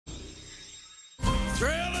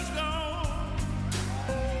Trail is gone.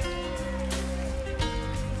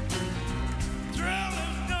 Trail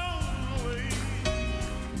is gone away.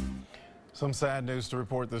 Some sad news to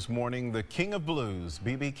report this morning. The King of Blues,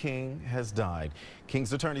 B.B. King, has died.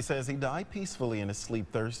 King's attorney says he died peacefully in his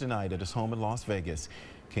sleep Thursday night at his home in Las Vegas.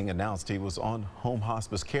 King announced he was on home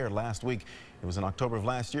hospice care last week. It was in October of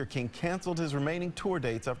last year. King canceled his remaining tour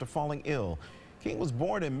dates after falling ill. King was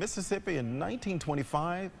born in Mississippi in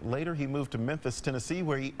 1925. Later, he moved to Memphis, Tennessee,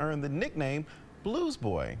 where he earned the nickname Blues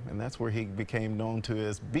Boy, and that's where he became known to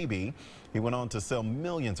as BB. He went on to sell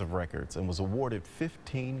millions of records and was awarded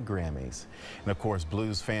 15 Grammys. And of course,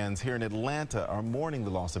 blues fans here in Atlanta are mourning the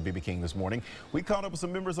loss of BB King this morning. We caught up with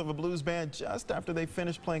some members of a blues band just after they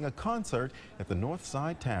finished playing a concert at the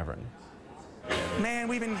Northside Tavern. Man,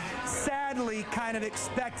 we've been sadly kind of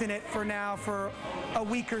expecting it for a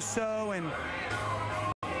week or so, and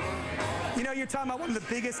you know, you're talking about one of the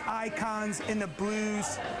biggest icons in the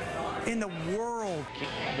blues in the world.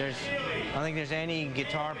 I don't think there's any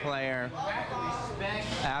guitar player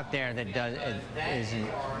out there that isn't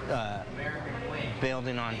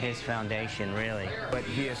building on his foundation, really. But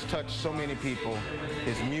he has touched so many people.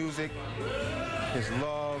 His music, his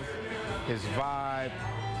love, his vibe,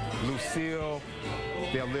 Lucille,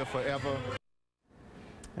 they'll live forever.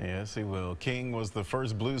 Yes, he will. King was the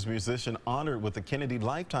first blues musician honored with the Kennedy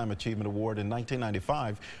Lifetime Achievement Award in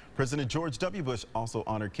 1995. President George W. Bush also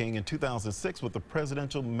honored King in 2006 with the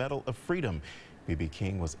Presidential Medal of Freedom. B.B.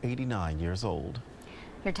 King was 89 years old.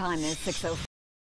 Your time is 6:04.